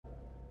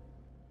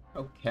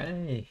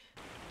Okay.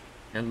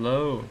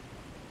 Hello.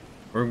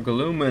 We're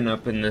glooming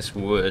up in this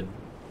wood.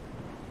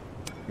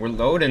 We're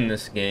loading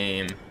this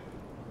game.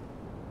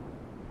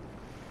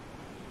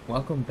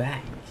 Welcome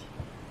back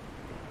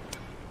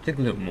to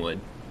Gloomwood,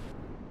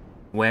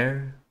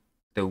 where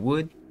the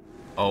wood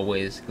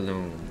always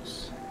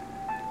glooms.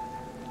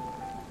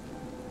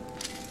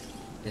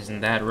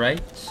 Isn't that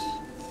right?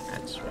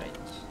 That's right.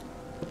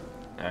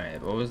 Alright,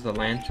 what was the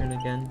lantern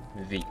again?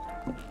 V.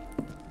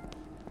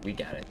 We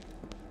got it.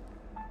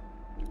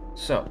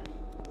 So.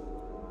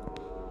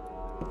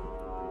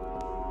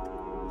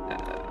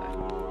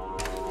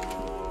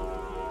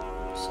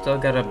 Still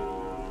gotta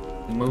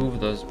move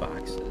those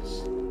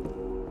boxes.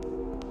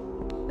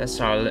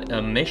 That's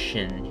our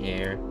mission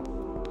here.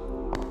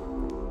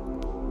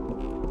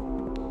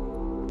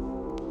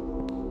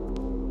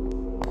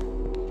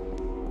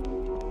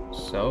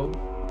 So,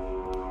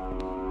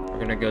 we're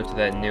gonna go to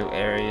that new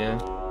area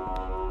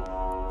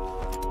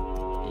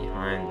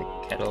behind the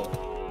kennel,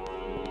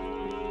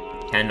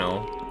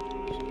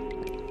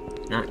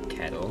 not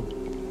kettle.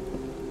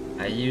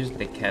 I used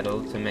the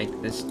kettle to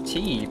make this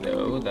tea,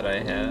 though, that I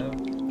have.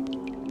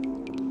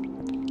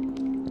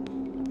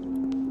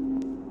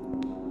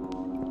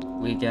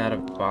 We gotta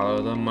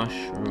follow the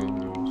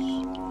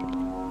mushrooms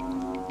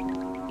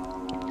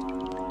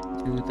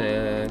to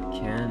the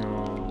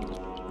kennel.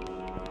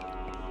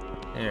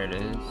 There it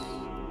is,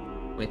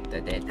 with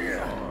the dead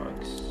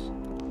dogs.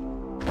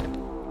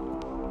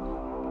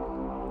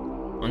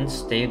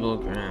 Unstable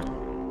ground.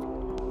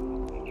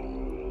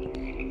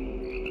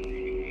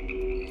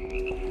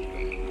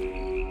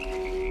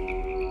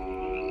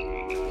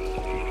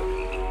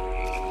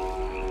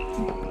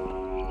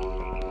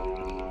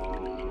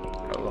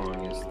 How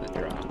long is the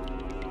drop?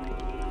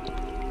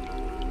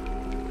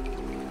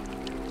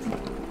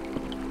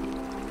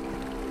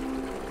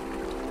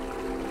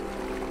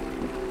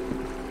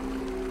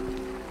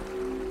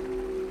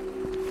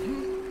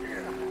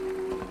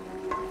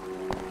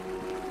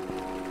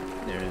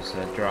 There's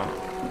a drop.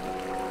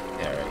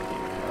 Yeah, right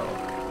here.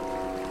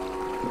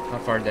 How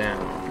far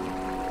down?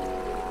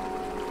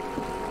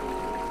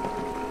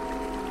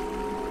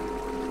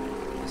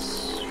 This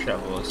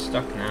shovel is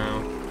stuck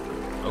now.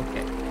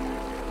 Okay.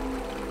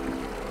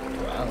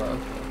 Well,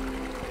 okay.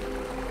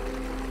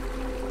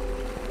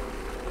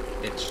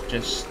 It's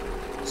just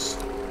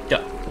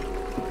stuck.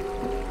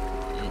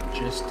 It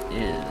just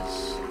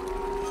is.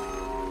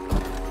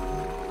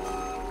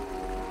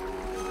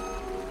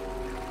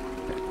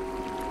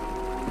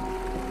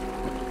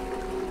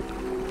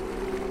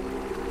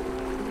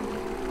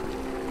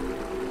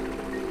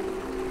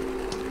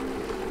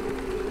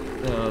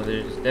 So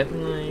there's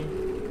definitely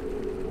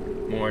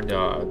more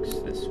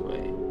dogs this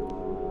way.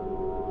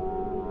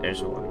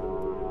 There's one.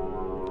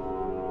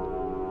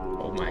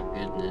 Oh my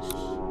goodness.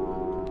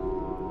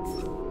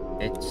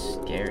 It's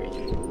scary.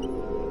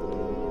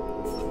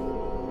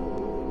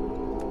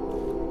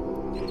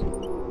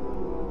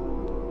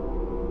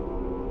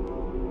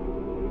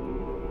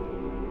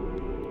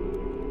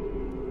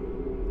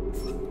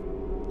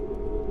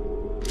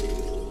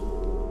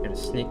 Gotta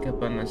sneak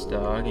up on this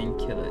dog and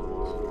kill it.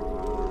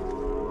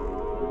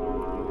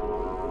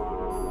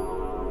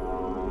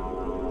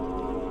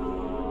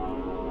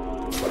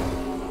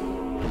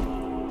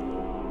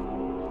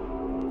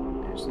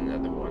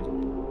 Another one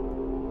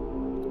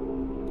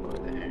over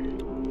there.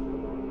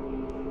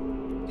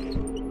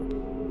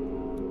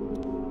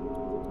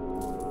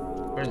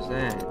 What is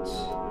that?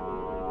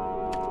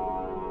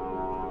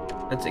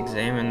 Let's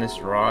examine this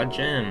raw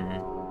gem.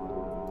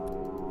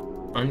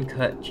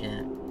 Uncut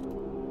gem.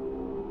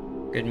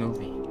 Good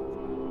movie.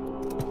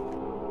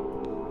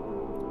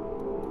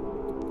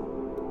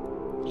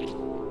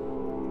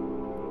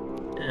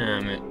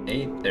 It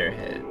ate their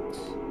heads.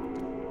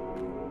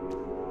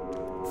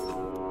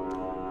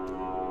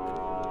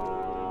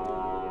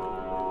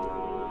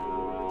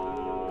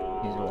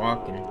 He's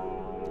walking.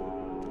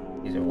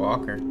 He's a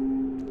walker.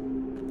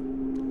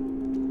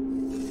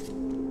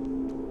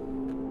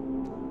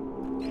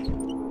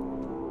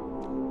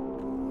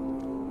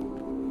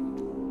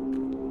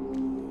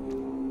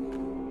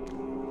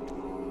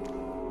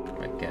 Oh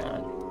my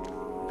God.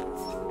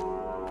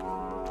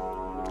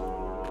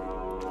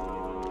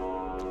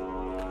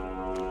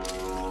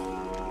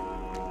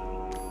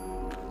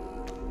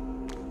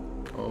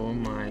 Oh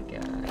my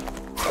God.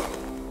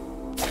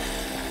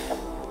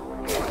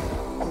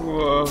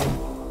 Whoa.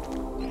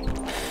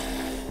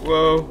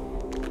 Whoa.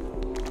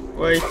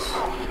 Wait.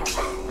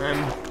 I'm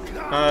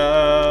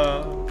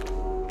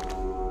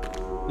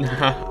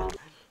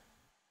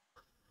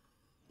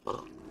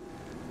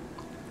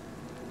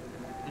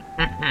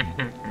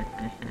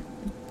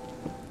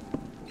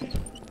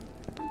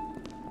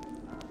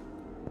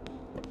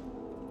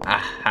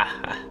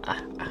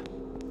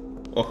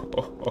Oh,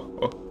 oh, oh,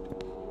 oh.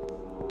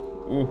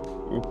 Ooh,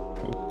 ooh,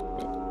 ooh.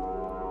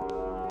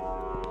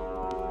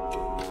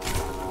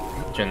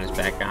 Turn this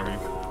back on.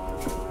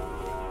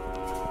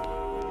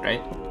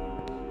 Right?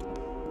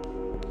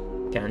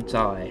 Can't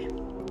I?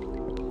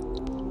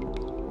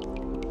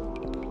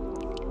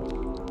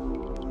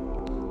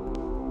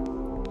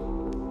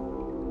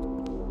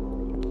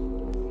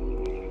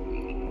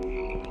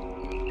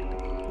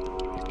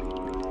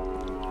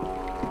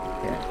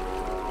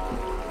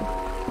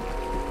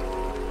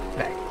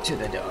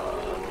 the dog.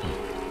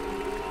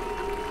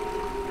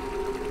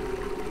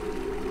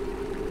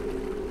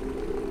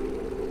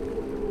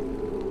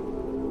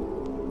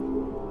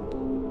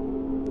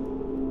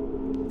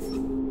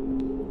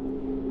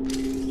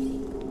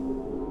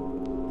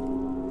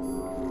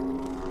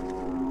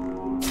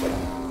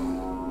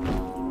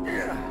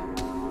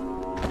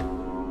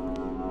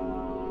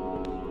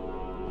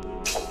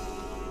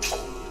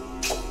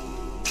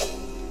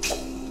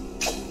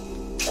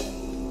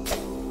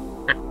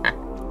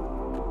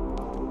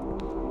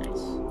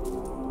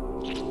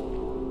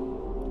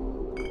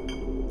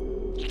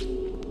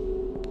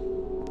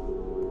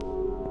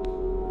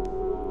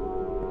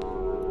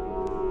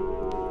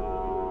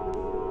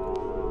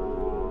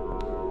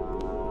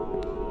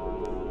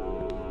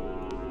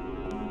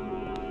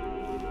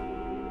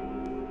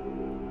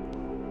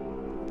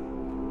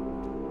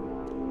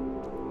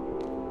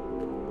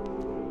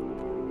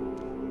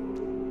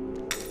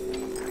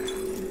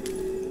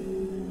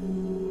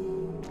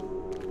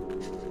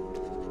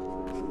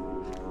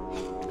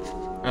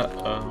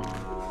 Uh-oh.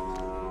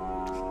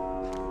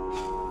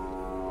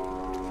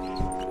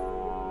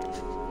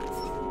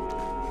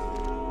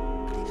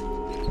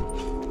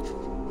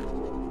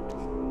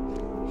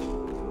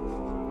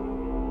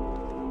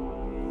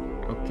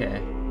 Okay.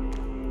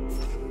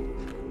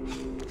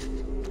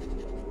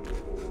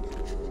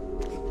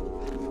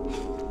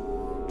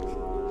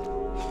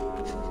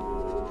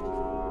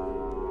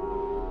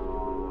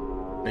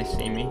 They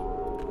see me?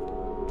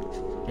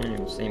 Can't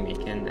even see me,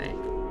 can they?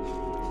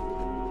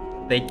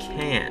 They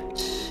can't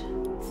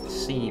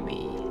see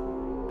me.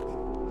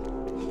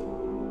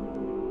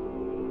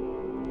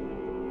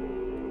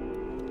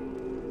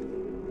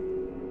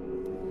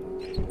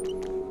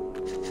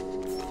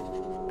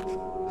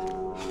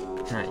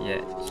 Not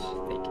yet.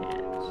 They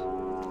can't.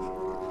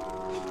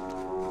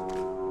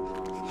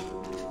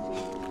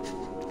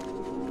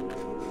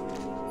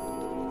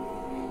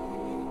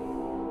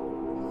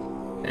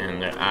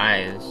 And their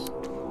eyes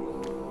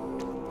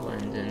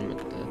blend in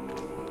with the...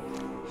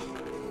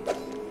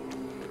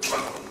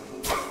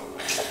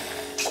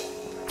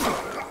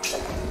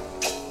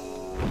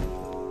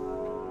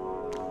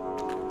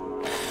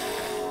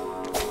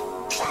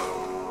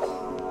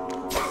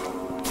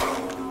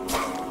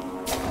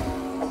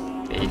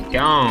 Be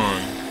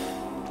gone.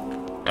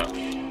 Oh.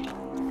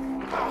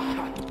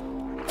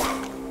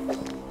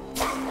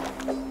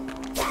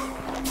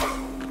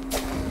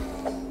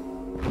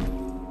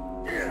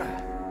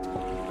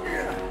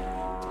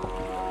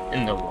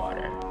 In the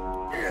water.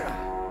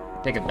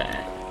 Take a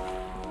bath.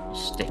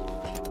 Stink.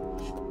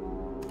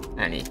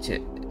 I need to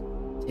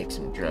take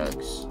some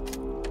drugs.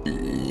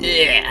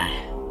 Yeah.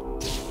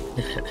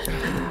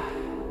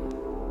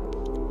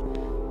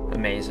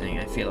 Amazing.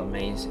 I feel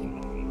amazing.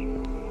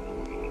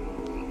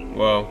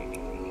 Whoa.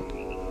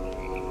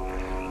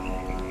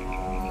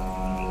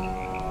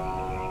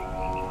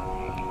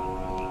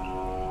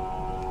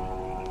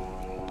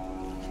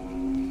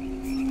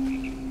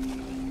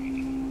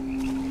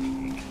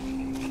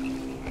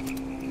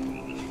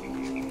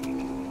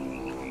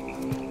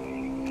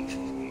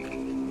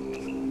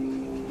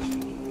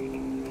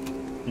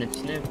 Snip,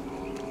 snip.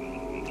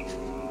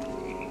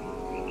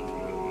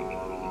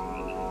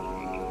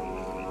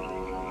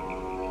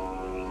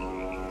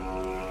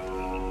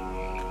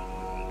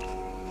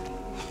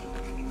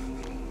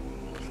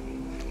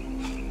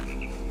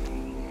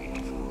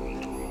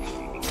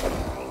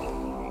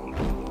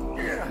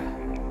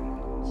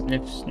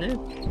 Sniff,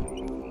 sniff.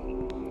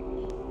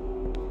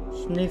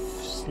 Sniff,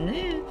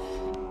 sniff.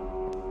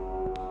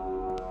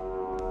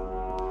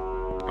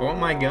 I want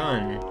my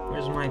gun.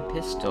 Where's my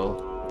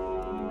pistol?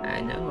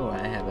 I know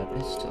I have a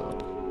pistol.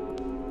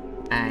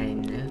 I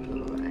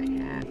know I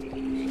have it.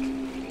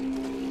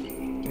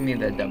 Give me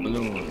the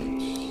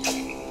doubloons.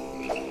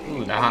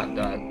 Ooh, the hot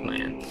dog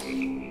plants.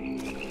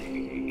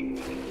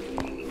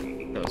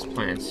 Those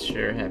plants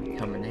sure have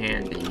come in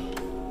handy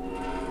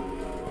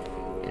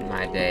in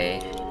my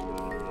day.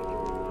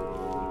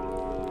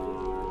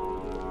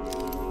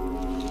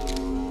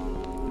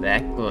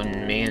 Back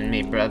when me and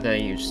me brother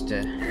used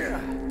to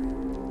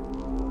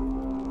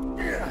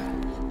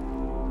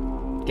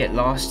get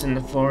lost in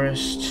the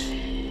forest,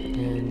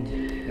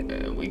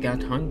 and we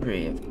got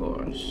hungry, of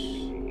course.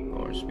 Of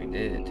course we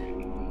did.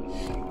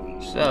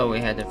 So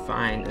we had to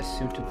find a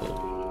suitable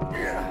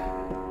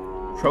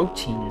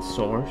protein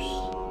source,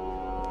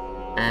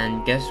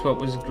 and guess what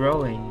was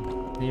growing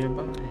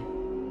nearby?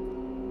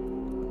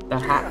 The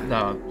hot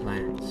dog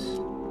plants.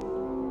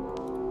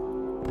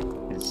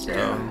 And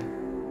so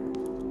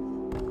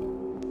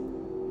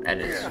that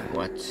is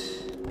what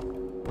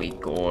we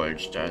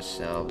gorged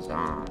ourselves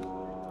on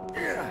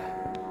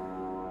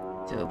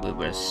till we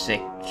were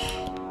sick,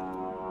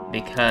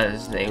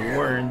 because they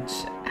weren't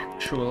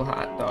actual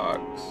hot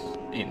dogs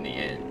in the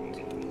end.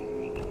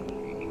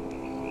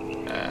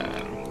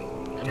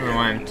 I don't know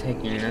why I'm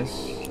taking this.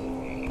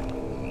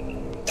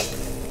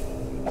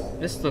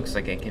 This looks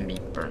like it can be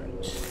burnt.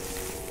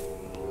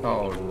 It's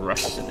all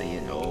rusty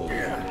and old.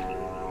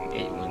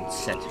 It would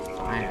set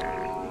fire.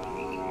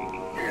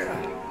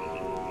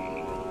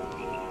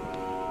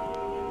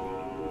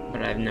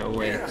 but I have no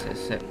way to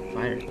set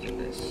fire to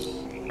this.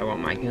 I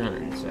want my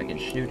gun so I can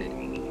shoot it.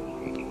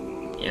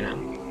 You know?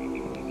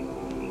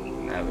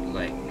 I would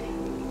like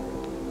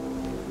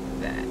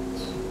that.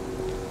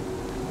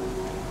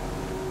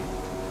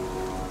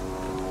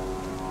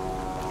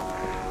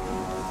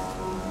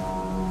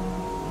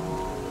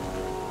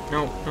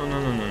 No, no,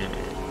 no, no, no, no.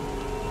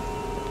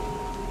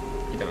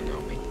 You don't know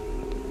me.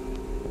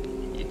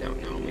 You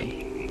don't know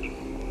me.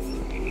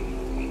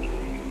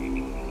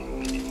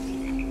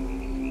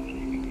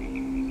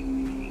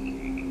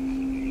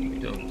 You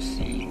don't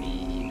see me.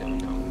 You don't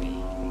know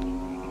me.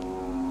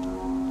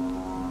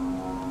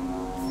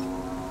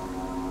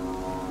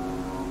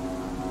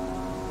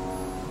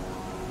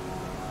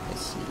 I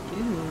see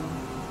you.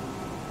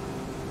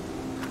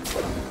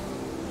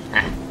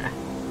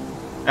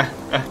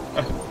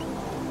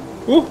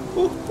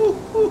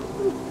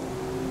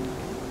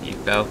 He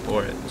fell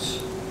for it.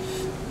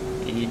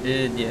 He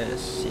did,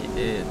 yes, he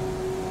did.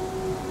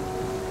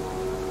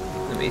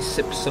 Let me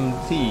sip some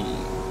tea.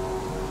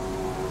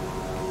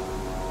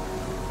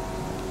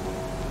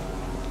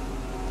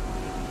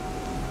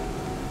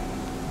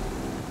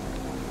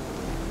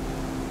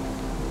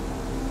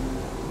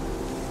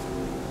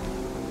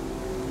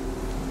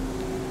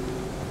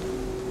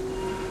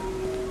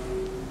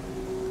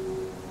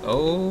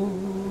 Oh.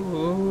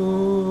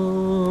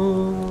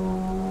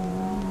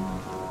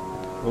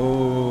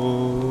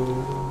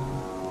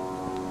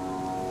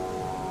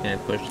 Can I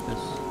push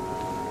this?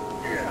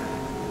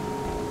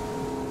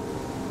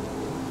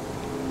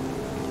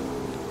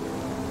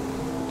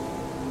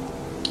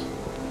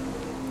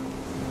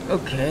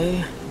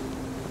 Okay.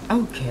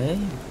 Okay.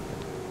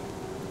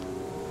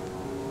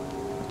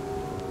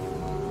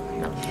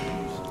 No.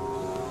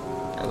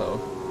 Hello.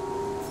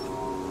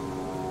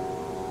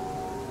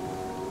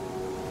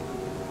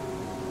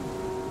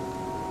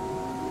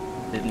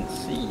 Didn't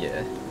see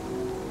ya.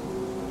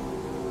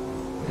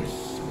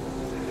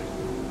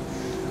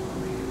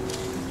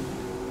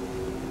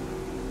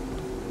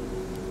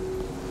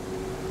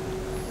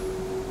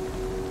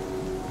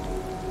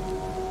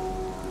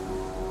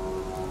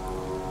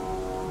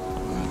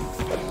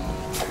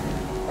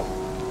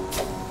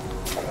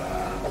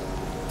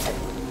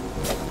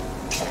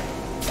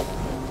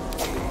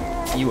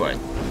 You are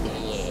dead.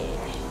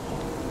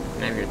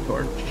 Can I have your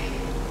torch?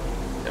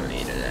 Don't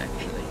need it,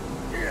 actually.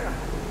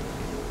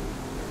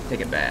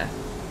 Take a bath.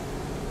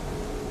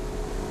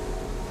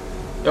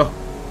 Oh!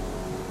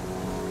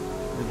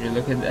 Would you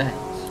look at that?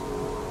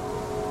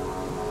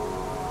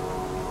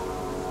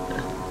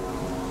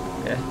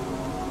 Yeah.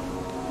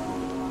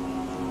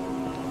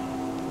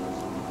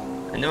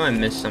 I know I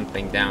missed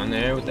something down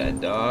there with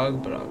that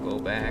dog, but I'll go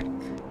back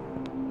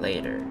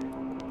later.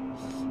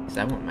 Because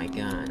I want my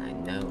gun, I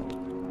know.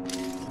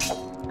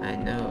 I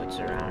know it's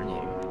around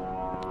here.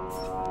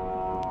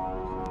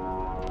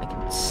 I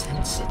can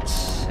sense it.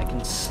 I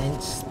can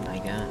sense my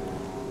gun.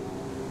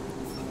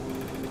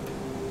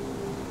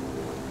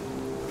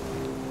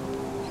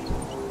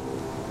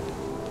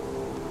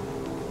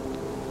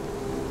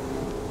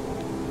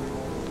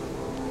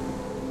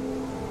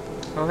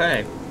 Oh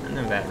hey, I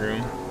know that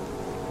room.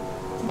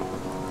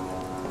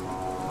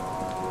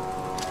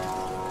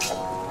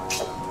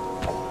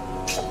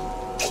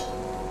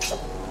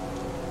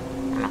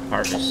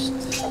 Harvest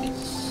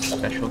these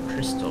special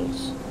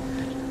crystals.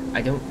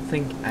 I don't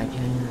think I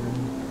can.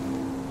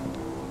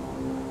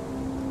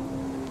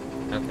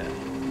 Okay.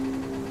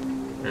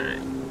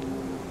 Alright.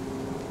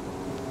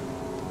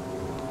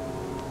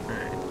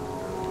 Alright.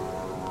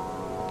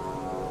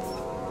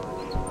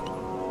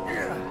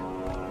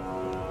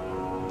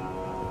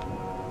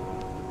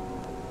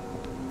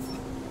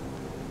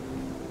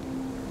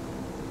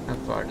 How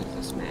far does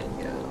this man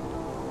go?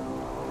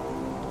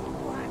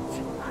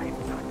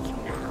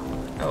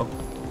 Oh.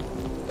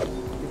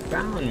 You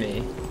found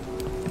me.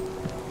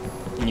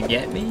 Can you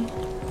get me?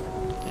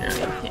 No,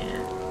 you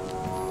can't.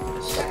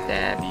 I'll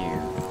stab you.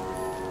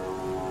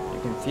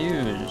 You're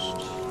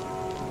confused.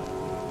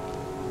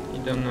 You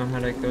don't know how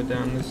to go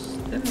down the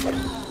steps.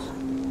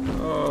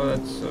 Oh,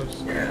 that's so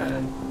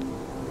sad.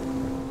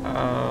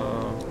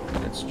 Oh,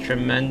 that's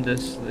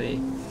tremendously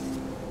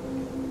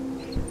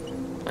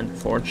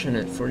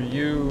unfortunate for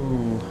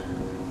you.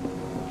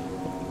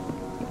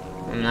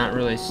 I'm not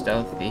really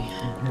stealthy.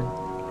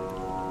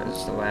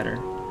 Is the ladder?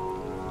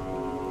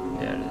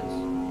 Yeah, it is.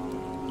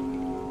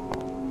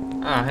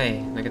 Oh,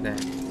 hey, look at that.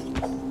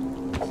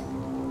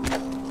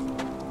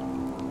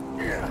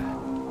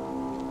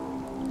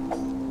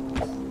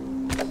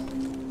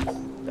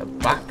 The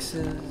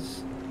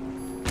boxes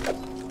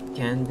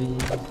can be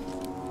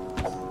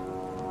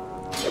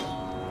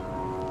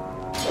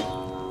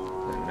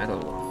the metal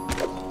one.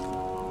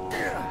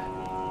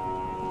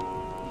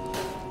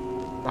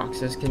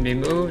 Boxes can be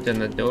moved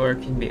and the door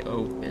can be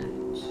opened.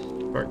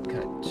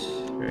 Shortcut.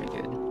 Very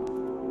good.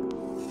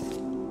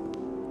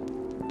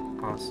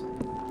 Awesome.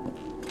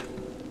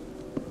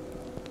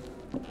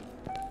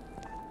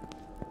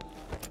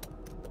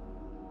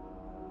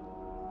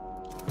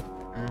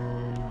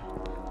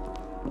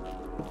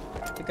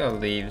 I think I'll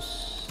leave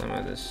some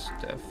of this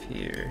stuff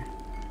here.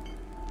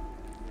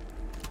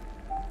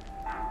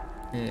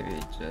 Maybe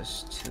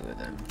just 2 of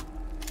them.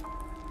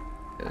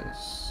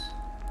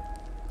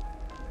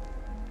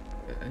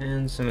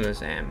 And some of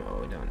this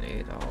ammo, we don't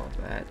need all of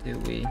that, do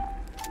we?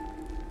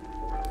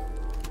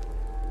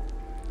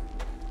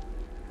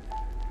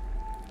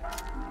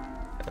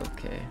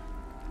 Okay.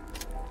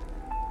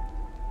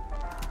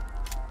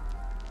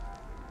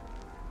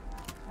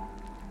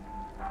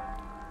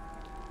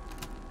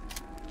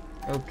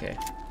 Okay.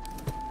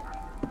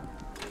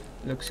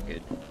 Looks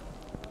good.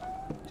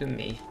 To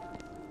me.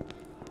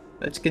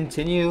 Let's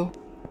continue.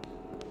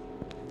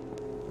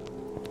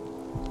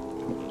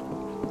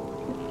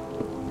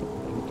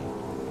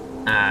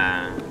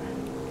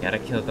 Gotta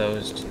kill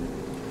those 2.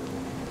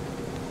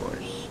 Of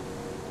course.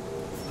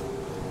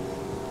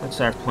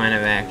 What's our plan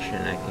of action?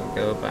 I can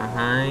go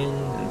behind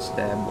and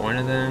stab one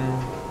of them.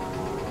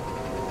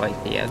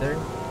 Fight the other.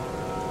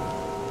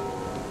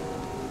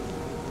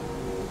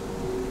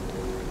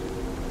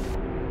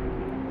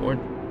 Or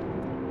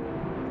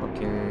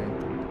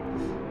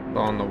fucking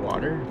fall in the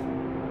water.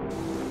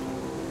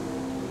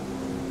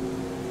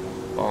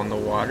 Fall in the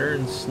water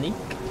and sneak.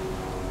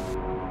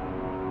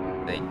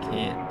 They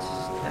can't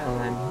tell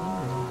I'm here.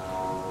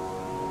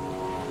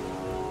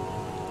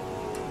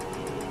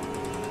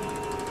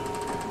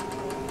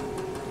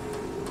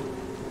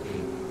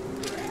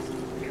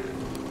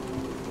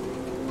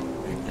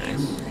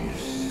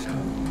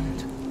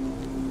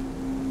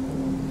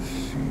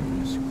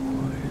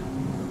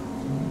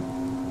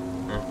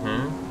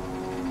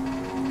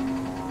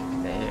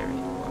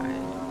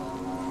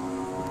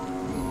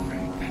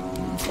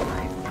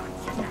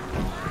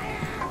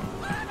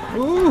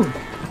 Ooh!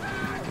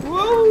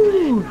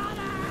 Whoa!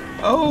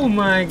 Oh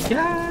my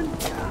god!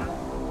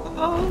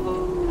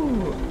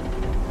 Oh!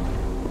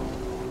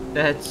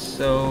 That's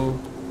so...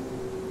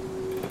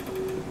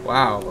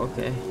 Wow,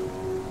 okay.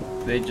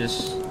 They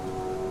just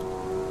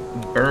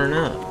burn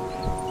up,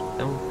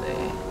 don't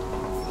they?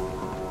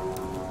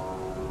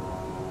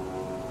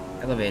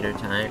 Elevator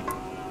time.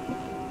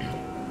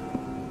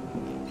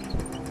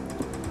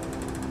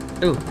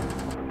 Ooh!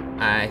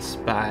 I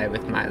spy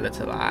with my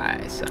little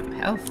eye some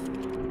health.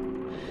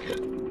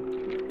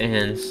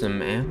 And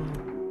some ammo.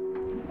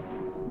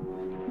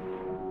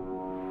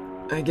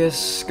 I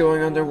guess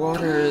going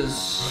underwater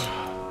is...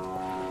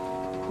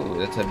 Ooh,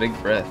 that's a big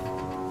breath.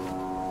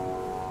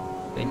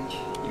 I think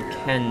you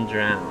can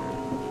drown.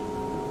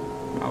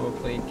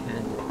 Probably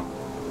can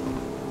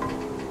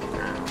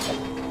drown.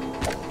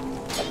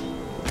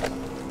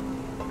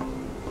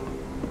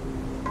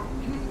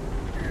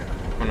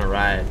 Wanna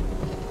ride.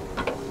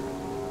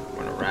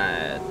 Wanna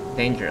ride.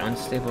 Danger,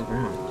 unstable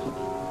ground.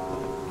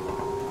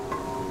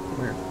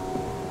 Where?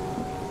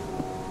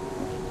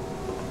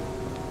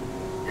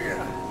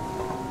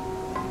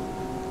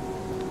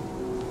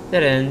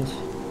 Dead end.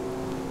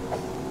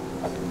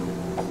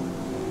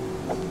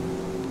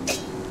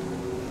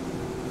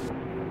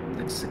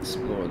 Let's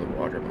explore the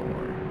water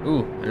more.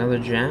 Ooh, another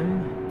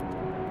gem?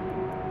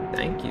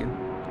 Thank you.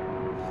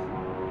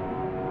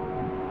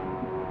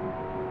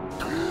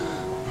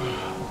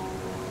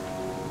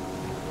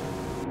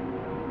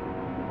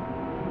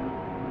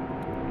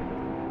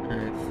 I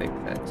think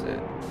that's it.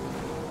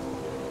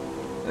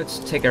 Let's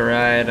take a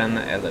ride on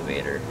the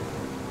elevator.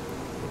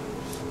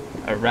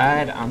 A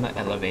ride on the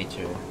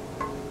elevator.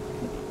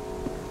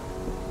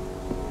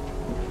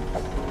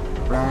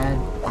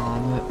 Ride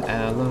on the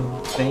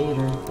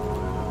elevator.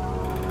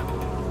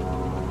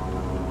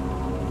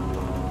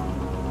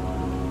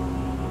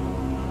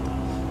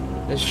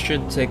 This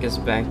should take us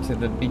back to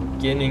the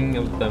beginning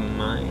of the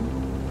mine.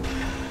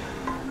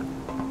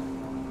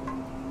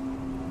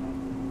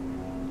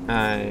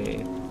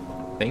 I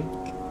think.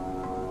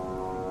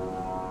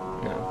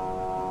 No.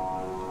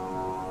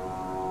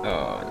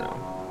 Oh no.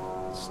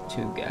 It's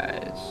 2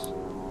 guys.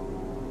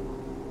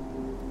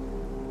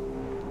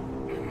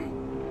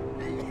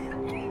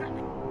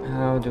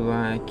 How do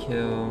I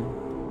kill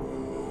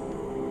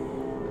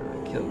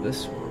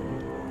this one?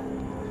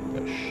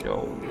 For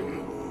sure.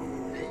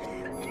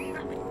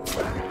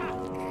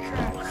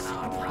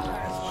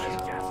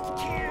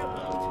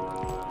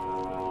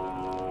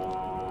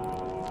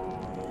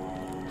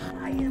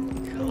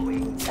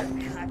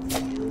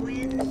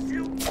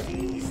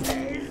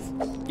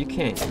 You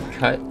can't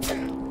cut.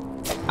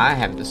 I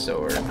have the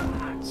sword.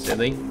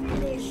 Silly.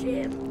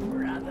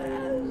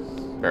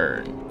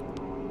 Burn.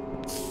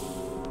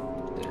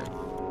 Damn.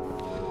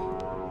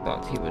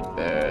 Thought he would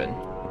burn.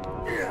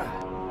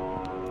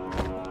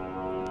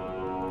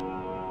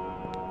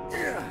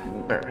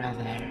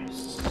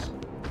 Brothers.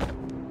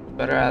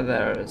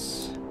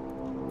 Brothers.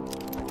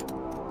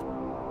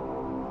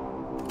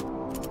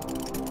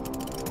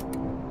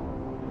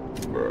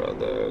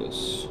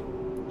 Brothers.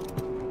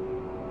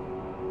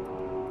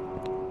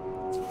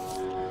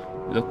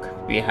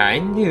 Look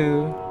behind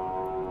you.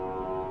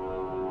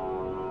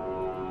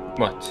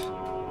 What?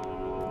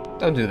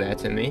 Don't do that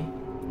to me.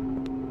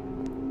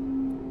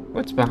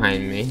 What's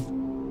behind me?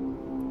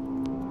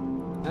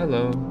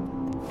 Hello.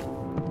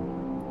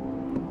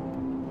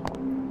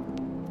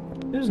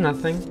 There's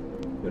nothing.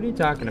 What are you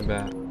talking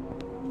about?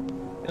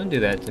 Don't do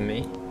that to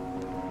me.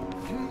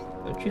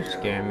 Don't you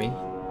scare me.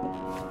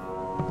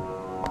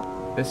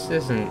 This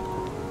isn't...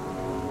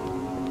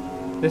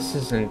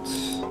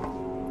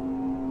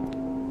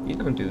 You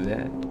don't do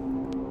that.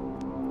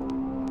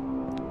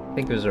 I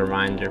think it was a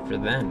reminder for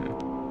them.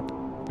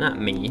 Not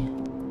me.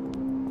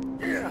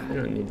 You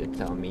don't need to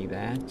tell me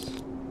that.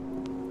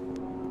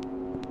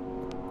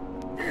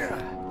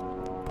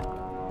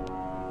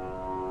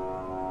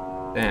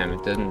 Damn,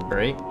 it doesn't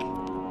break.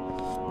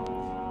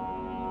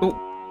 Oh!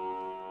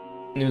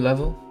 New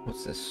level?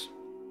 What's this?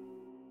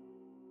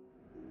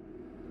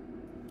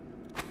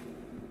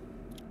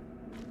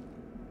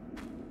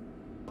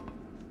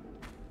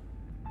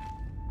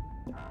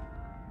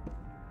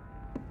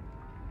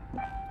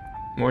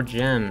 More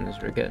gems.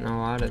 We're getting a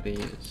lot of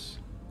these.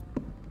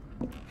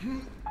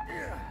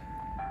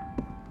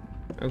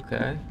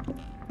 Okay.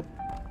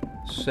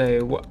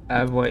 Say what?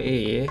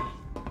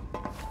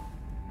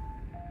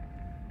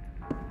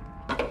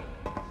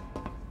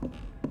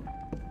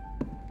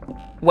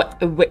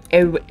 What?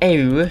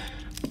 Oh.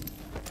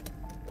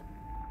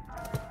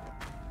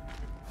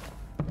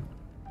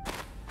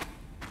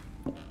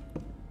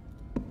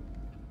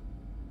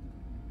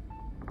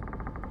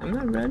 I'm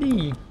not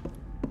ready.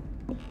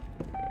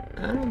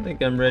 I don't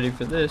think I'm ready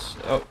for this.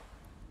 Oh.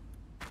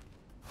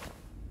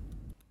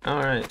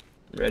 Alright.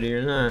 Ready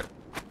or not.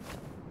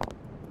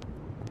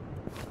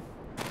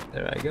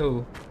 There I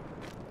go.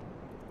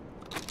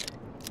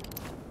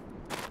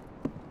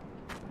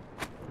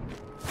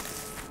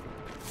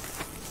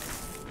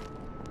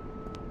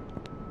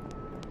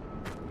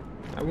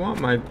 I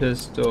want my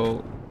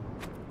pistol.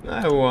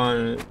 I want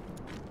it.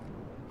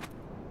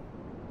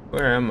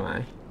 Where am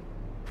I?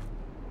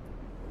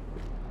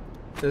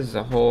 This is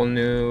a whole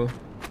new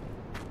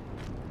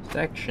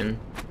section.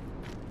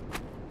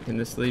 Can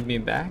this lead me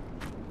back?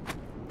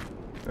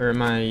 Or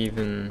am I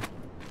even...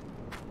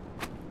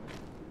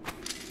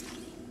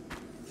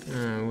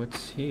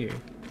 what's here?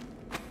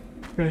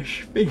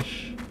 Fresh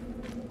fish.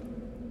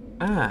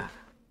 Ah.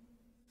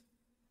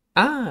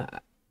 Ah.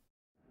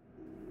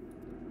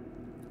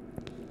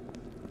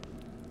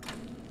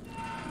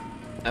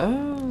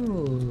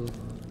 Oh.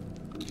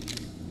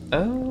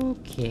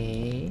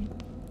 Okay.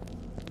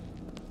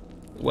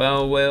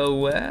 Well.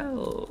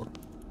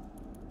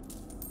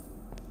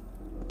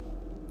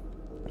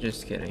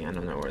 Just kidding, I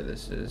don't know where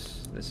this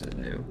is. This is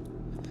new.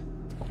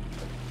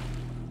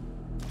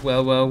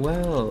 Well.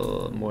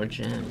 More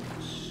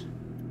gems.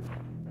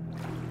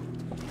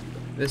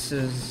 This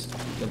is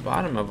the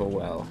bottom of a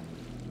well.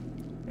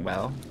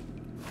 Well.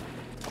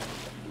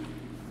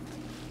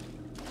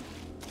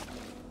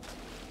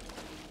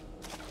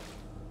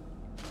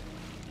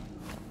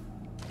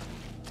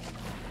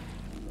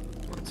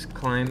 Let's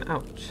climb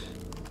out.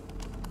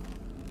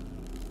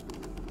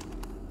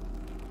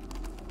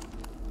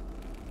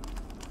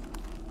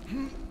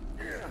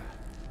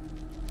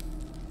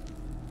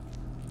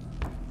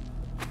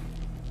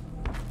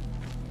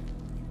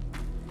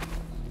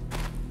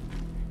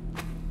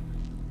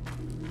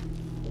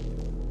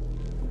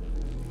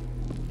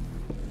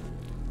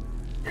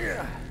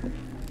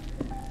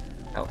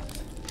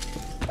 Health.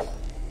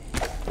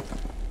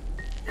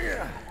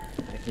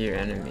 I hear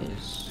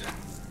enemies.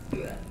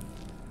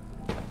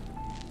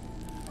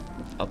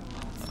 Up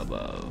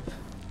above.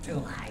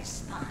 Do I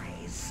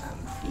spy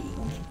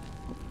something?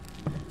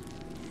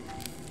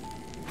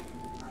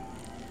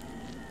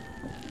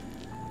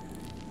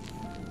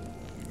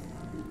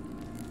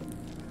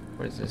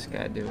 What is this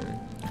guy doing?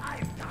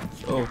 I've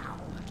got you Oh. now.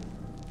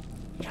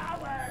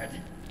 Coward!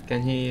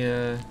 Can he,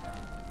 you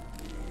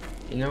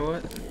know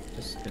what?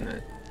 Just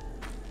gonna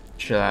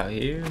chill out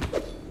here.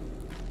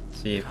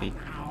 See if he...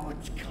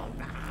 Come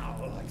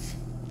out.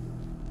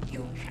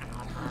 You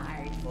cannot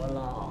hide for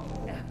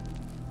long.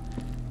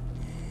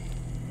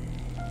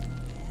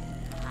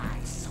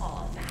 I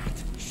saw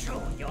that.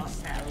 Show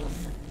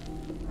yourself.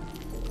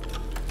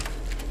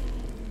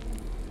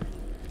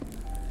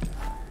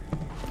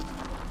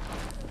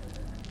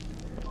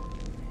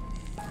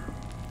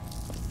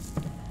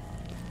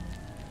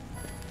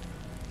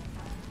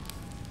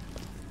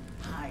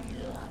 I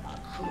love a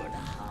good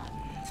hunt.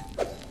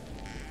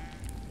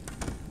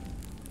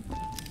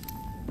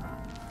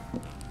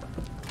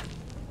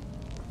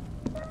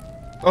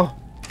 Oh!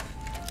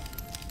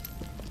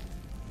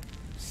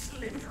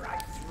 Slipped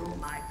right through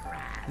my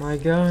grasp. My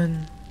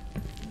gun!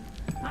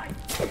 I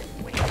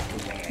can't wait to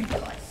wear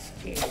your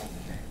skin.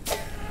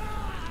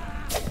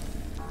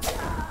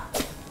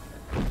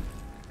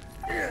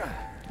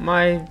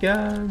 My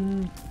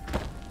gun!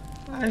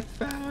 I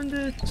found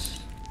it!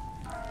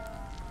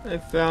 I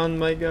found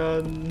my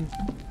gun!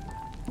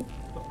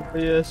 Oh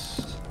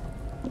yes!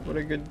 What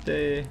a good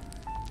day.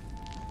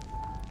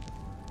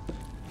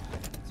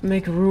 Let's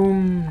make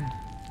room!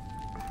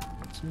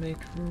 Let's make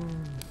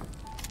room.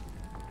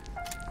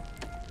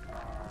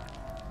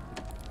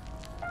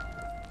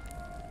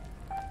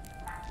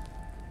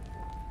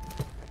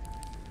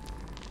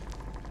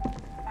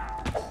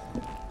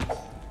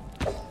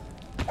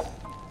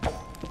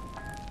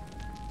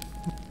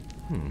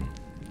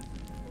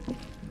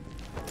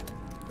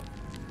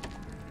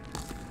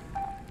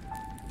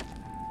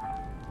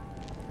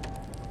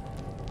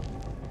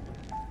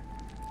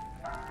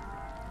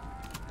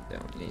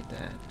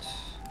 that.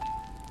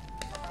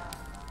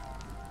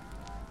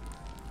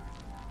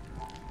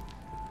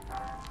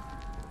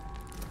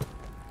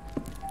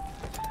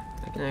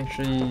 I can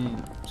actually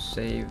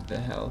save the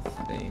health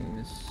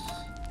things.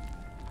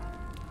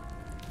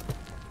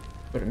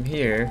 Put them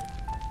here.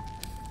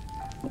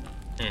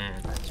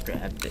 And let's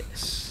grab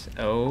this.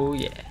 Oh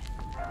yeah.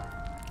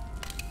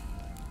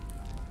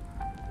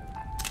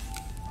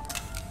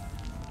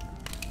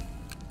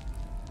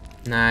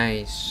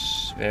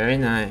 Nice. Very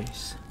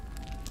nice.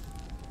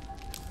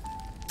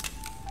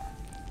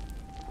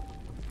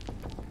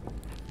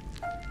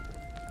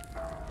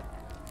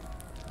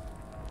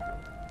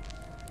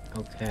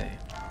 Okay.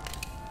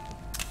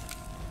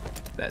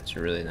 That's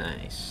really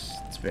nice.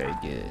 It's very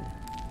good.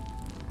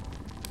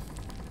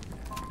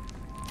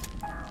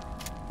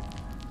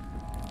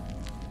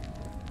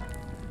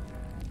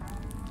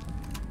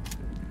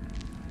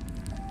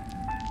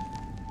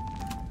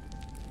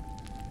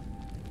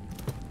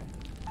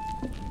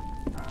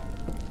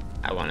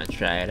 I want to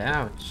try it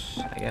out.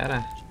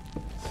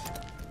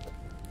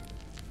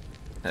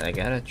 I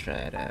gotta try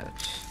it out.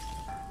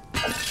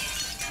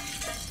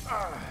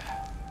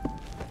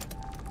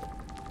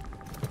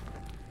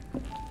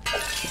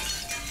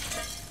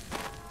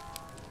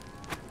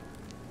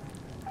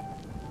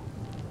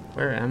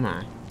 Where am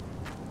I?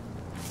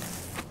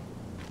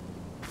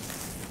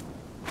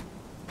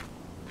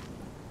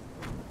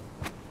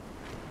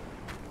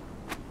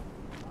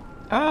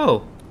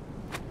 Oh!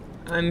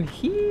 I'm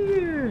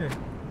here!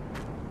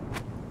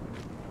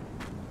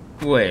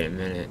 Wait a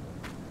minute.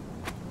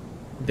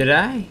 Did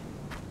I?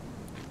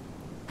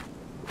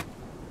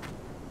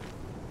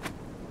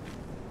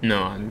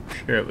 No, I'm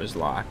sure it was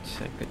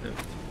locked. I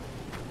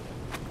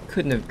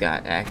couldn't have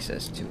got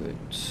access to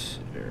it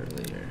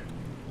earlier.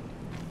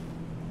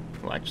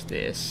 Watch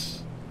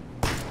this.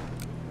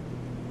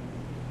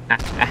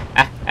 That's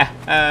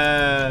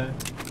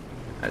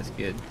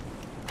good.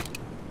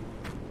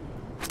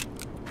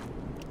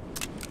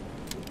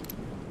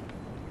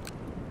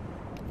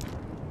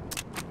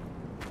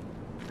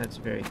 That's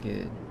very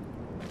good.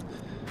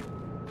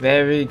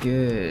 Very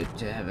good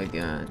to have a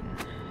gun.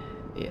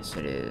 Yes,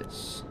 it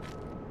is.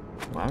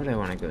 Why would I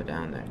want to go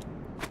down there?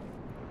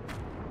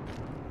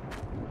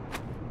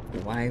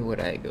 Why would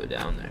I go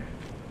down there?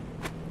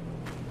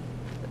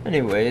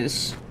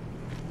 Anyways,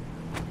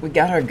 we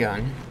got our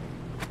gun.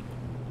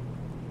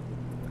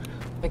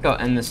 I think I'll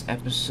end this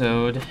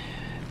episode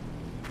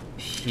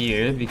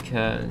here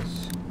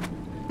because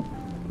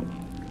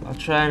I'll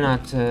try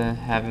not to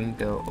have him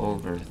go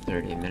over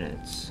 30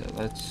 minutes. So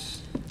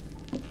let's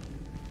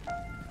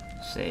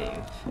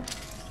save.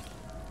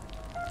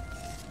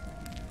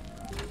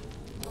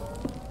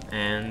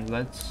 And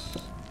let's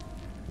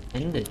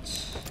end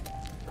it.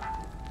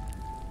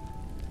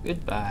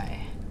 Goodbye.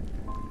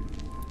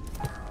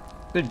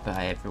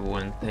 Goodbye,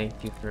 everyone.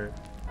 Thank you for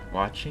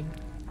watching.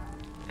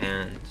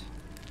 And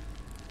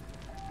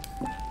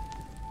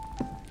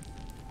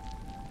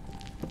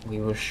we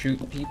will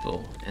shoot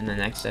people in the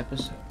next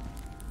episode.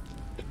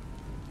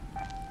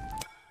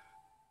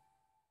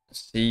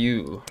 See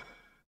you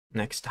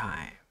next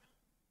time.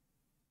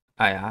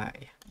 Aye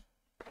aye.